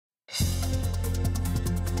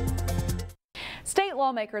State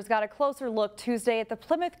lawmakers got a closer look Tuesday at the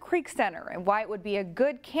Plymouth Creek Center and why it would be a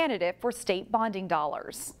good candidate for state bonding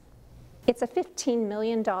dollars. It's a $15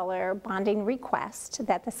 million bonding request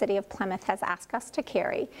that the City of Plymouth has asked us to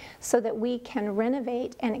carry so that we can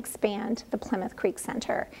renovate and expand the Plymouth Creek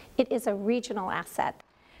Center. It is a regional asset.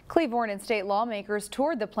 Cleveland and state lawmakers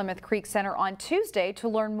toured the Plymouth Creek Center on Tuesday to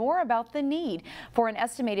learn more about the need for an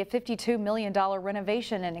estimated $52 million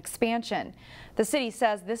renovation and expansion. The city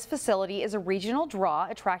says this facility is a regional draw,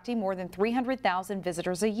 attracting more than 300,000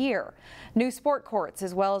 visitors a year. New sport courts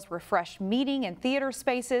as well as refreshed meeting and theater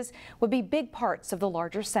spaces would be big parts of the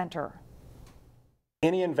larger center.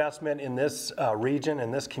 Any investment in this region, in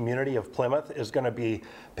this community of Plymouth, is going to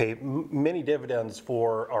pay many dividends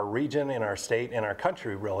for our region and our state and our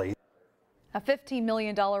country, really. A $15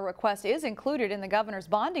 million request is included in the governor's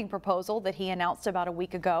bonding proposal that he announced about a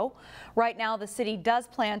week ago. Right now, the city does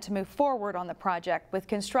plan to move forward on the project, with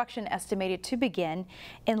construction estimated to begin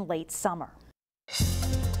in late summer.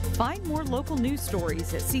 Find more local news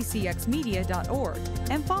stories at ccxmedia.org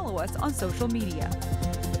and follow us on social media.